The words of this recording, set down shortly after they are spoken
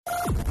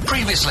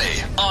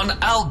Previously on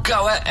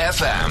Algoa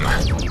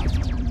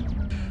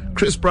FM.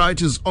 Chris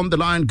Bright is on the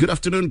line. Good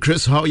afternoon,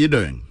 Chris. How are you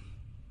doing?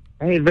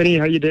 Hey, Vinny.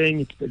 How you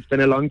doing? It's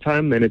been a long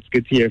time, and it's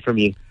good to hear from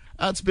you.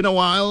 It's been a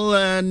while,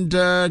 and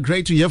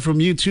great to hear from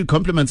you too.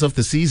 Compliments of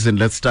the season.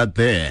 Let's start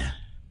there.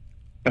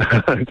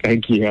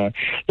 Thank you.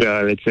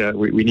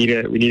 We need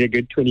a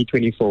good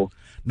 2024.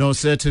 No,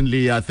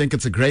 certainly. I think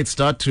it's a great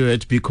start to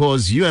it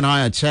because you and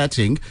I are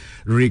chatting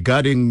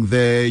regarding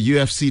the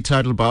UFC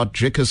title bout,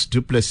 Dricus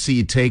du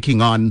Plessis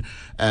taking on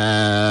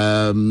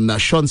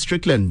Sean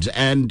Strickland.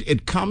 And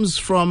it comes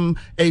from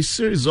a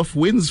series of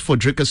wins for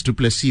Dricus du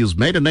Plessis, who's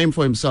made a name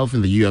for himself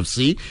in the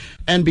UFC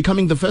and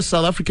becoming the first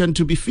South African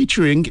to be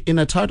featuring in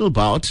a title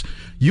bout.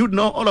 You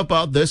know all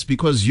about this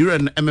because you're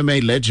an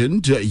MMA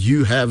legend.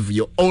 You have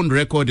your own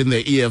record in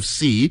the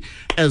EFC,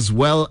 as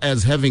well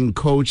as having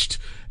coached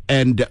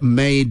and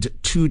made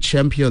two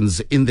champions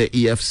in the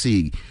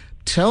EFC.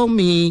 Tell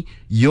me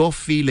your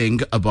feeling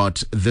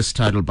about this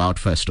title bout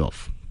first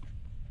off.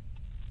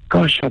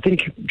 Gosh, I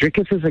think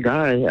Dricus is a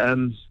guy.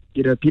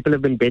 People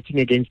have been betting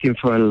against him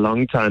for a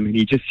long time, and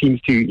he just seems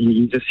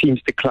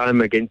to climb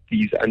against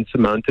these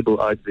unsurmountable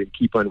odds and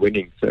keep on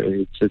winning. So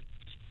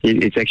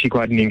it's actually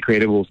quite an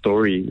incredible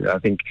story, I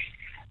think.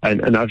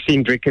 And I've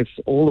seen Dricus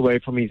all the way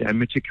from his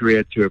amateur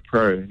career to a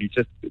pro. And he's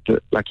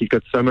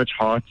got so much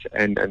heart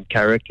and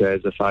character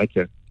as a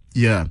fighter.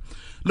 Yeah.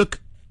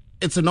 Look,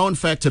 it's a known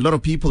fact. A lot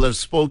of people have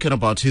spoken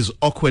about his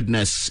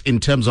awkwardness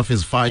in terms of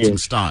his fighting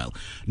style.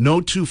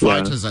 No two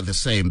fighters are the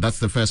same. That's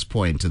the first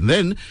point. And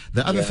then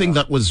the other thing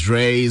that was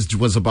raised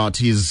was about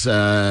his,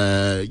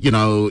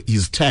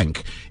 his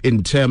tank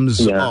in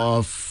terms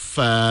of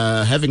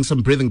having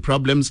some breathing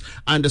problems.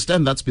 I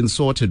understand that's been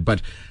sorted,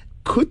 but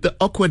could the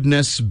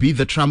awkwardness be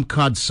the trump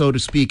card, so to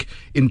speak,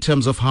 in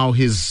terms of how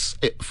his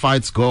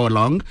fights go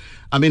along?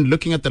 I mean,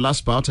 looking at the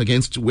last bout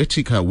against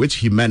Whittaker, which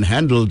he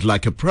manhandled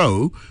like a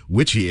pro,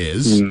 which he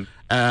is,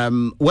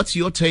 what's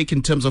your take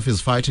in terms of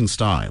his fighting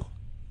style?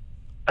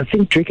 I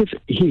think Dricus,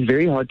 he's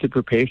very hard to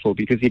prepare for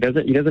because he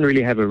doesn't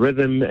really have a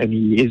rhythm, and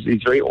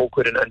he's very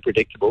awkward and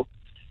unpredictable.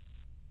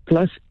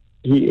 Plus,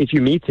 if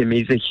you meet him,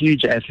 he's a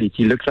huge athlete.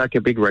 He looks like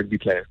a big rugby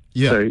player.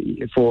 Yeah.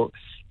 So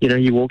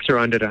he walks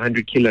around at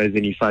 100 kilos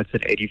and he fights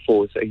at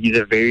 84. So he's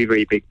a very,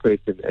 very big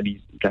person, and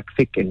he's like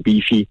thick and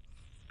beefy.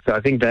 So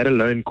I think that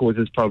alone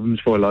causes problems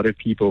for a lot of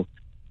people.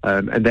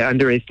 And they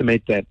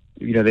underestimate that.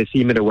 They see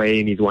him in a way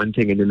and he's one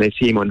thing, and then they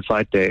see him on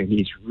fight day and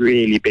he's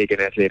really big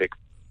and athletic.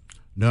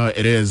 No,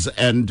 it is.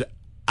 And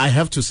I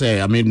have to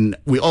say, I mean,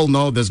 we all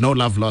know there's no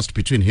love lost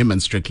between him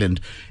and Strickland.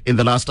 In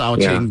the last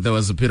outing, there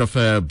was a bit of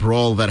a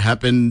brawl that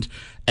happened,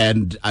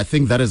 and I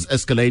think that has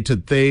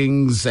escalated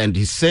things. And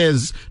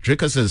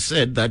Dricus has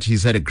said that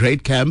he's had a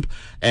great camp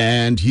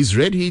and he's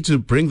ready to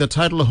bring the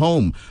title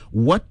home.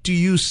 What do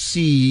you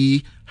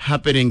see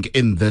happening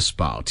in this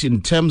bout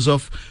in terms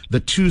of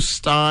the two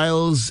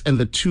styles and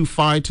the two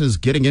fighters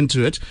getting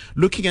into it,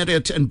 looking at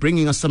it and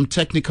bringing us some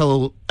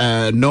technical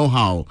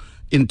know-how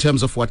in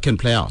terms of what can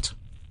play out?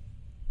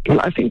 Well,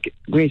 I think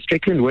where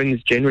Strickland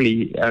wins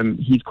generally,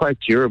 he's quite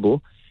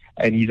durable,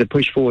 and he's a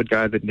push-forward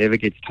guy that never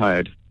gets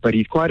tired. But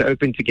he's quite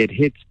open to get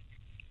hit.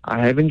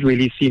 I haven't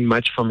really seen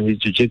much from his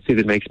jiu-jitsu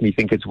that makes me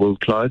think it's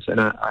world-class, and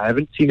I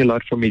haven't seen a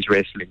lot from his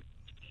wrestling.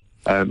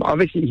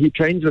 Obviously, he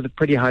trains with a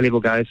pretty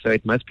high-level guy, so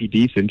it must be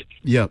decent.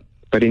 Yeah.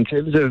 But in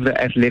terms of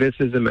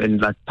athleticism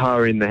and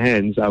power in the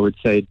hands, I would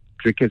say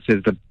Dricus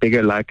has the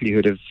bigger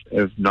likelihood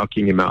of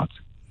knocking him out.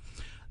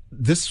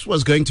 This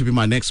was going to be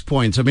my next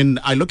point. I mean,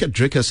 I look at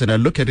Dricus and I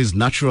look at his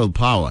natural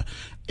power.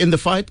 In the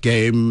fight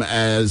game,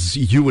 as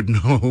you would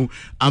know,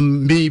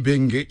 me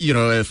being,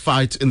 a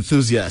fight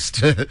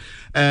enthusiast.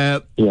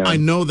 I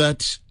know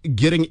that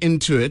getting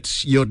into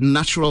it, your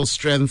natural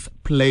strength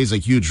plays a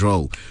huge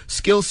role.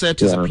 Skill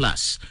set is a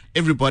plus.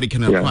 Everybody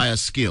can acquire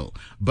skill,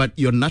 but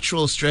your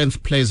natural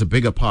strength plays a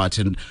bigger part.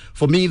 And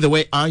for me, the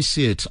way I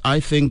see it, I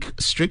think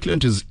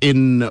Strickland is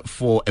in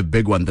for a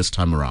big one this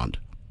time around.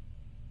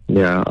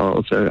 Yeah, I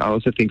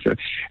also think so.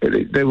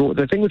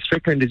 The thing with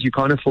Strickland is you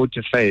can't afford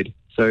to fade.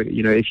 So,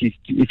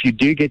 if you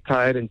do get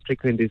tired and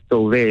Strickland is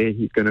still there,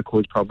 he's going to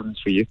cause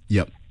problems for you.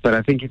 Yep. But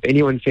I think if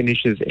anyone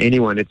finishes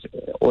anyone, it's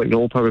in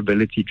all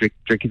probability,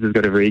 Dricus has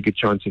got a very good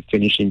chance of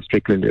finishing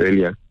Strickland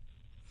earlier.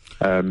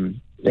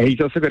 He's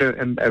also got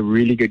a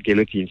really good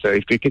guillotine. So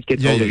if Dricus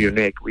gets hold of your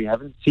neck, we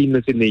haven't seen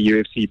this in the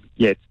UFC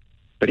yet,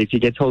 but if he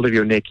gets hold of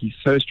your neck, he's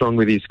so strong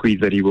with his squeeze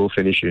that he will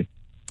finish you.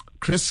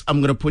 Chris, I'm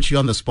going to put you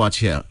on the spot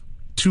here.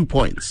 2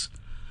 points.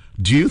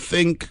 Do you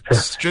think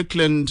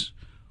Strickland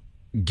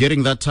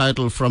getting that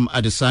title from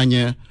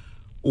Adesanya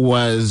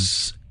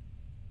was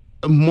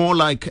more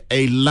like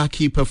a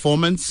lucky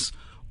performance,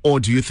 or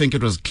do you think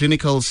it was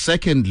clinical?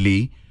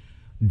 Secondly,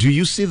 do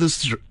you see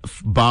this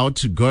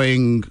bout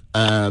going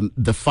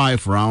the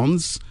 5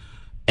 rounds,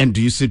 and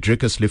do you see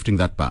Dricus lifting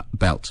that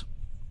belt?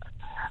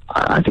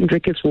 I think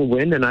Dricus will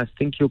win, and I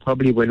think he'll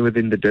probably win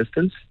within the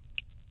distance.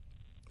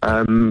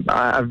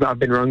 I've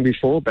been wrong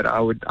before, but I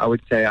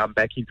would say I'm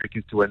backing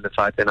Strickland to win the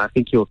fight, and I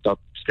think he'll stop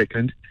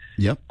Strickland.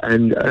 Yep.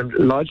 And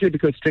largely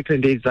because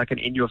Strickland is like an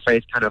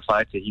in-your-face kind of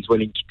fighter. He's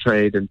willing to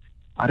trade, and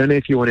I don't know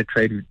if you want to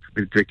trade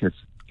with Drickus.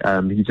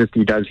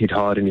 He does hit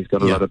hard, and he's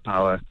got a lot of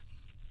power.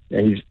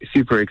 And he's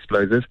super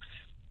explosive.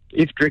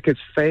 If Drickus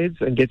fades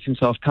and gets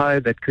himself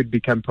tired, that could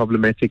become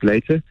problematic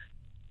later.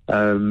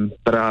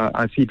 But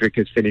I see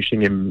Drickus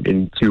finishing him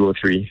in 2 or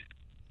 3.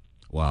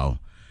 Wow.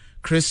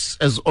 Chris,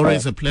 as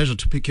always, a pleasure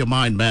to pick your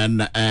mind,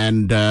 man.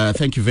 And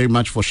thank you very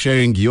much for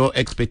sharing your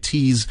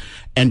expertise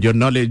and your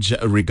knowledge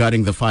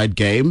regarding the fight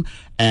game.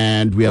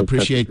 And we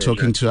appreciate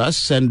talking to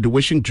us and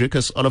wishing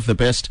Drickus all of the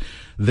best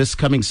this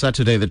coming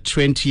Saturday, the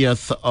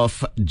 20th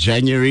of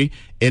January.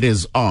 It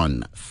is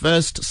on.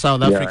 First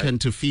South African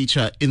to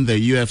feature in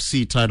the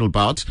UFC title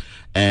bout.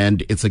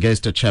 And it's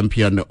against a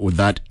champion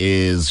that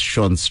is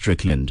Sean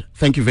Strickland.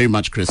 Thank you very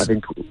much, Chris. I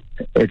think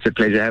it's a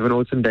pleasure. Have an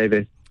awesome day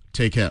there.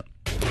 Take care.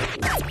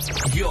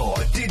 Your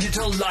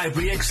digital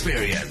library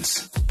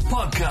experience.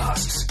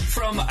 Podcasts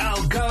from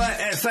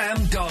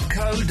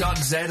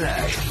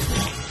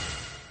algoafm.co.za.